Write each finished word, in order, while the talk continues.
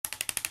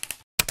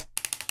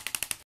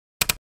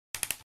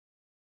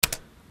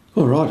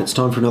Alright, it's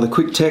time for another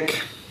quick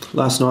tech.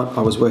 Last night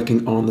I was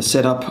working on the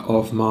setup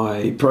of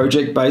my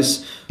project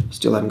bass.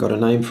 Still haven't got a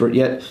name for it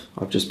yet.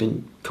 I've just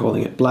been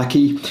calling it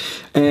Blackie.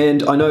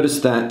 And I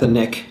noticed that the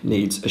neck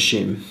needs a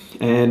shim.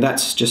 And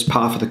that's just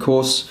par for the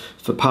course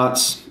for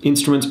parts,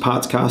 instruments,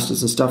 parts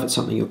casters and stuff. It's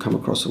something you'll come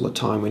across all the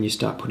time when you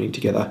start putting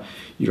together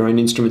your own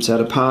instruments out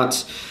of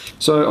parts.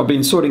 So I've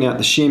been sorting out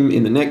the shim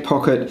in the neck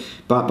pocket,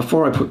 but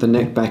before I put the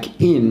neck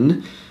back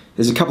in,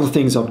 there's a couple of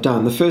things I've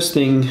done. The first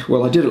thing,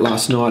 well, I did it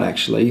last night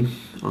actually.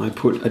 I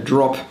put a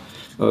drop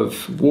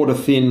of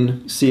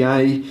water-thin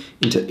CA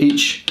into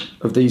each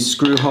of these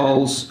screw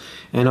holes,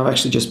 and I've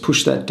actually just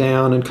pushed that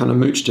down and kind of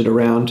mooched it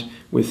around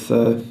with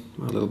a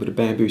little bit of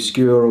bamboo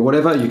skewer or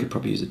whatever. You could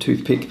probably use a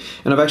toothpick.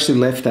 And I've actually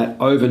left that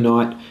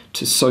overnight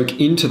to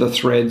soak into the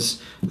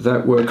threads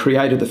that were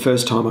created the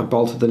first time I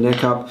bolted the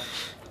neck up,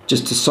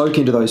 just to soak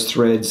into those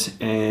threads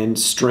and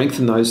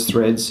strengthen those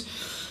threads.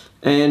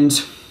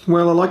 And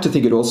well, I like to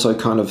think it also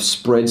kind of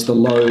spreads the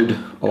load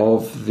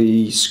of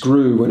the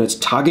screw when it's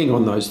tugging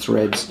on those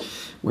threads,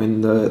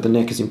 when the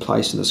neck is in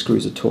place and the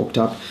screws are torqued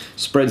up,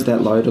 spreads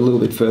that load a little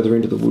bit further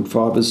into the wood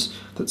fibres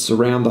that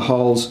surround the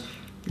holes.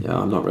 Yeah,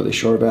 I'm not really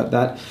sure about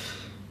that.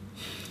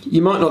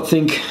 You might not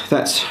think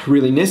that's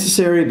really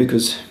necessary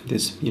because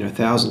there's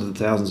thousands and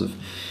thousands of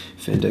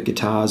Fender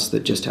guitars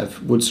that just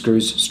have wood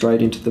screws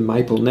straight into the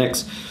maple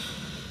necks.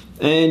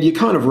 And you're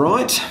kind of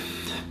right.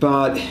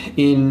 But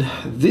in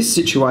this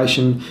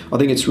situation, I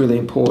think it's really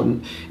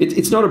important.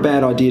 It's not a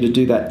bad idea to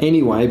do that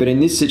anyway, but in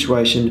this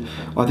situation,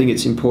 I think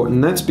it's important.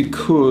 And that's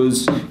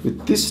because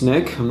with this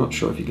neck, I'm not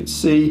sure if you can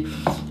see,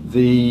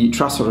 the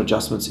truss rod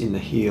adjustment's in the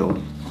heel.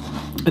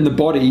 And the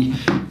body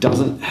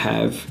doesn't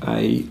have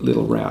a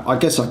little route. I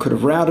guess I could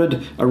have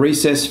routed a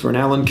recess for an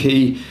Allen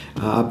key,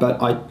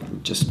 but I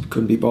just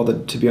couldn't be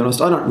bothered, to be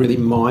honest. I don't really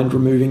mind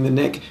removing the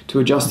neck to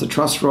adjust the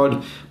truss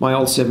rod. My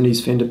old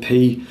 70s Fender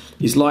P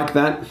is like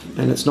that,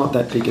 and it's not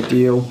that big a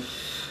deal.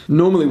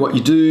 Normally what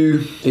you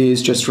do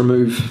is just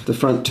remove the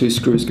front two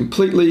screws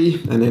completely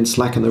and then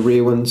slacken the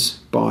rear ones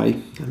by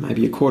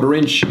maybe 1/4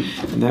 inch,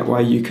 and that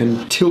way you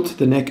can tilt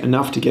the neck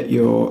enough to get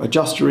your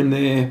adjuster in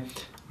there,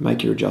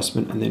 make your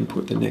adjustment and then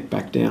put the neck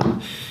back down.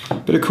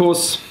 But of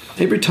course,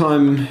 every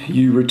time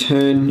you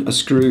return a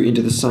screw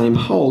into the same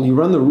hole, you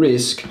run the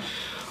risk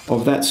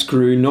of that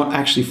screw not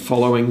actually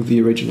following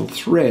the original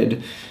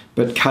thread,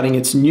 but cutting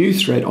its new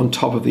thread on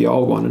top of the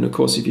old one. And of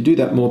course, if you do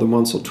that more than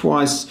once or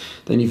twice,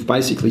 then you've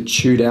basically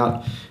chewed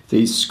out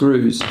these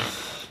screws.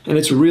 And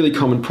it's a really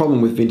common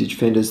problem with vintage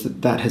Fenders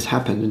that has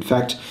happened. In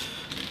fact,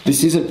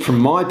 this isn't from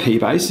my P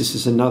bass, this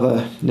is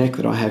another neck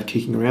that I have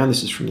kicking around.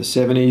 This is from the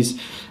 70s,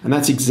 and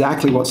that's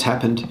exactly what's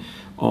happened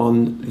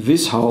on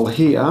this hole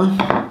here.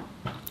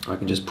 I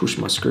can just push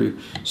my screw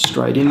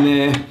straight in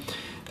there.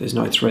 There's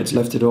no threads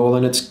left at all,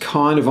 and it's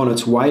kind of on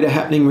its way to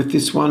happening with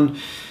this one.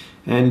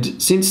 And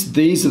since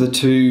these are the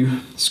two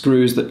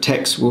screws that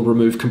techs will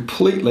remove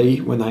completely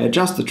when they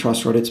adjust the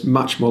truss rod, it's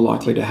much more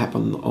likely to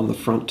happen on the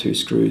front two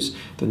screws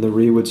than the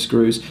rearward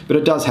screws, but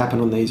it does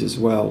happen on these as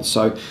well.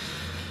 So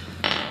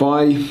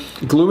by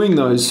gluing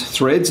those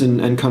threads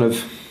and kind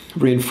of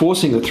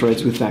reinforcing the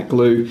threads with that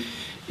glue,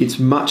 it's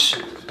much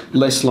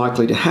less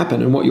likely to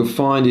happen. And what you'll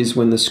find is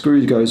when the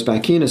screw goes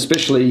back in,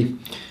 especially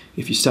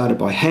if you started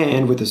by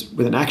hand with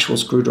an actual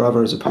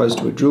screwdriver as opposed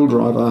to a drill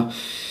driver,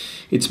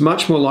 it's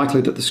much more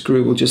likely that the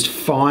screw will just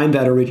find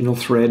that original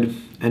thread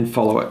and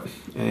follow it.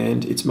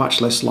 And it's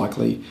much less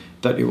likely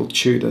that it will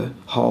chew the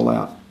hole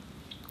out.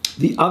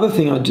 The other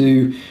thing I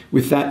do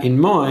with that in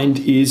mind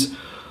is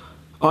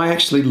I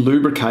actually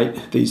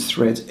lubricate these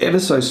threads ever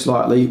so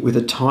slightly with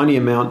a tiny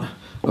amount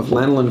of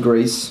lanolin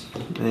grease,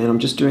 and I'm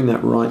just doing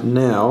that right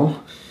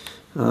now.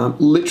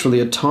 Literally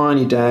a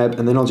tiny dab,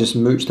 and then I'll just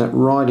mooch that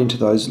right into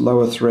those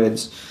lower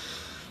threads.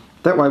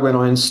 That way when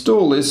I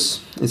install this,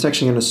 it's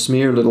actually going to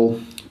smear a little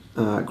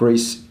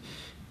grease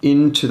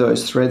into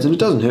those threads, and it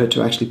doesn't hurt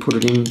to actually put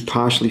it in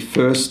partially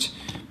first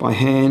by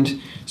hand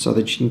so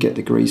that you can get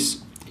the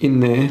grease in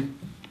there.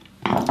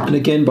 And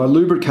again, by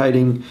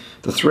lubricating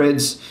the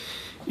threads,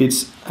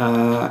 it's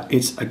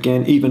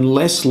again even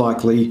less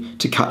likely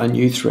to cut a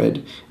new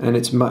thread, and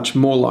it's much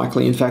more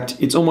likely, in fact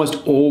it's almost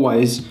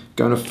always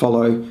going to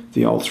follow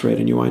the old thread,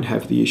 and you won't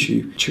have the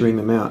issue chewing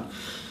them out.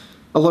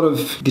 A lot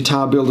of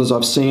guitar builders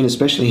I've seen,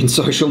 especially in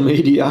social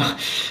media,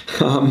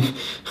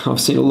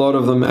 I've seen a lot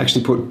of them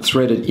actually put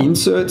threaded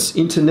inserts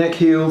into neck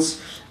heels,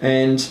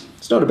 and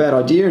it's not a bad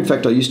idea. In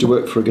fact, I used to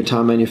work for a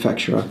guitar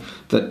manufacturer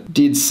that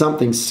did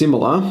something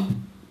similar,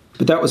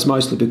 but that was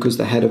mostly because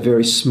they had a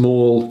very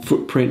small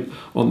footprint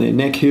on their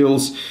neck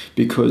heels,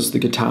 because the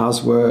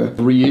guitars were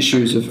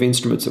reissues of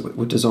instruments that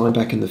were designed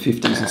back in the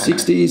 50s and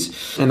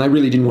 60s, and they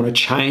really didn't want to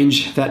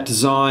change that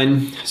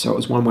design, so it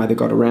was one way they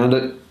got around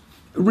it.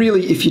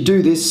 Really, if you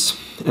do this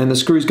and the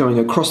screw's going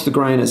across the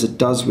grain as it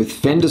does with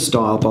Fender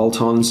style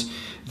bolt-ons,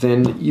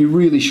 then you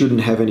really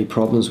shouldn't have any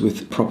problems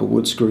with proper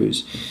wood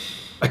screws.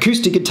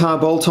 Acoustic guitar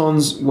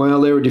bolt-ons, well,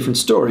 they're a different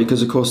story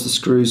because, of course, the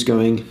screw's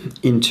going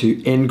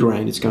into end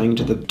grain. It's going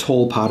into the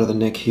tall part of the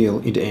neck heel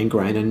into end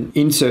grain, and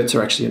inserts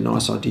are actually a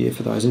nice idea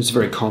for those, and it's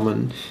very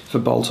common for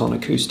bolt-on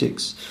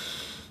acoustics.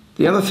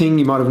 The other thing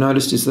you might have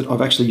noticed is that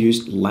I've actually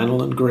used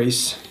lanolin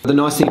grease. The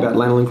nice thing about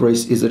lanolin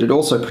grease is that it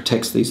also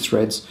protects these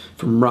threads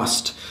from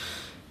rust.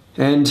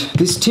 And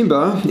this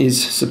timber is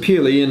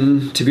Sapele,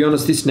 and to be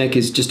honest, this neck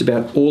is just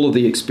about all of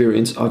the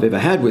experience I've ever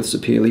had with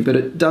Sapele, but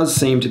it does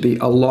seem to be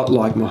a lot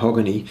like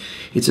mahogany.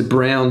 It's a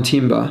brown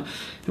timber,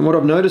 and what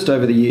I've noticed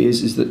over the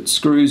years is that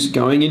screws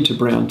going into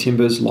brown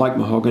timbers like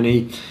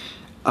mahogany,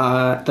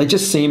 they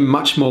just seem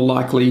much more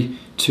likely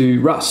to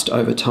rust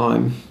over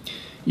time.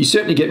 You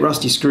certainly get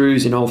rusty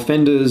screws in old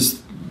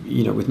Fenders,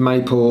 you know, with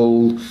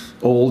maple,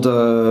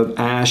 alder,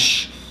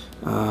 ash,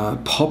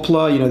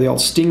 poplar, you know, the old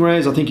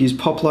Stingrays, I think use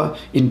poplar.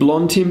 In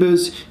blonde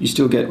timbers, you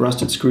still get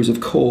rusted screws,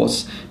 of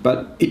course,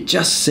 but it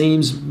just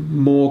seems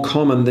more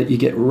common that you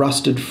get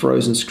rusted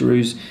frozen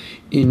screws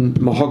in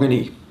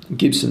mahogany,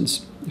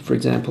 Gibsons, for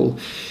example.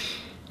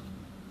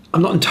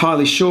 I'm not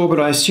entirely sure, but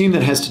I assume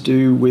that has to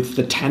do with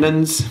the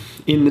tannins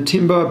in the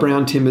timber.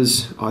 Brown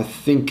timbers, I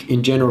think,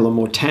 in general, are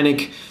more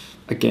tannic.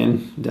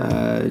 Again,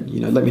 you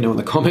know, let me know in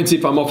the comments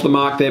if I'm off the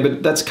mark there,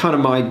 but that's kind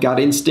of my gut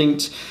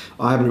instinct.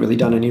 I haven't really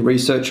done any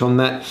research on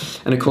that.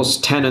 And of course,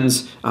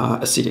 tannins are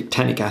acidic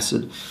tannic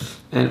acid.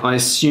 And I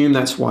assume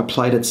that's why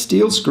plated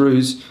steel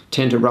screws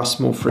tend to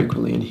rust more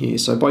frequently in here.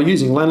 So by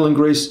using lanolin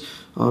grease,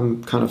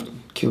 I'm kind of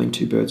killing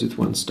two birds with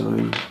one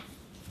stone.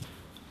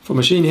 For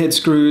machine head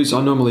screws,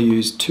 I normally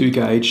use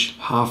 2-gauge,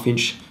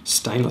 1/2-inch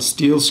stainless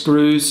steel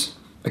screws.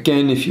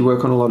 Again, if you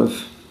work on a lot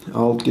of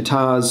old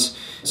guitars,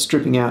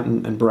 stripping out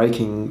and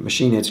breaking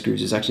machine head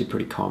screws is actually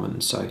pretty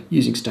common, so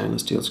using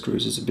stainless steel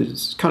screws is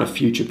it's kind of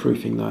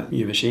future-proofing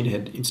your machine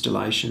head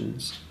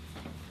installations.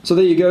 So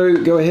there you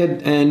go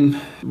ahead and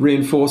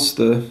reinforce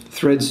the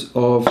threads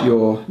of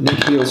your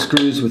neck heel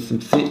screws with some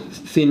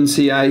thin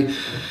CA.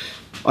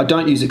 I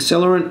don't use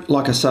accelerant.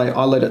 Like I say,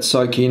 I let it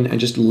soak in and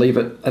just leave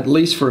it at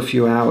least for a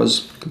few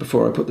hours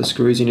before I put the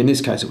screws in. In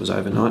this case it was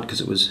overnight because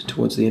it was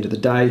towards the end of the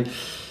day.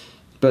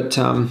 But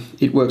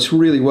it works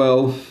really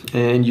well,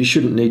 and you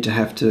shouldn't need to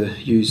have to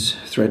use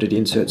threaded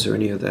inserts or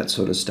any of that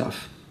sort of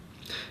stuff.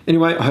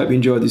 Anyway, I hope you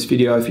enjoyed this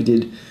video. If you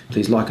did,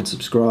 please like and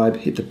subscribe,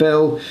 hit the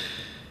bell.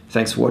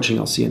 Thanks for watching.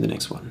 I'll see you in the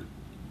next one.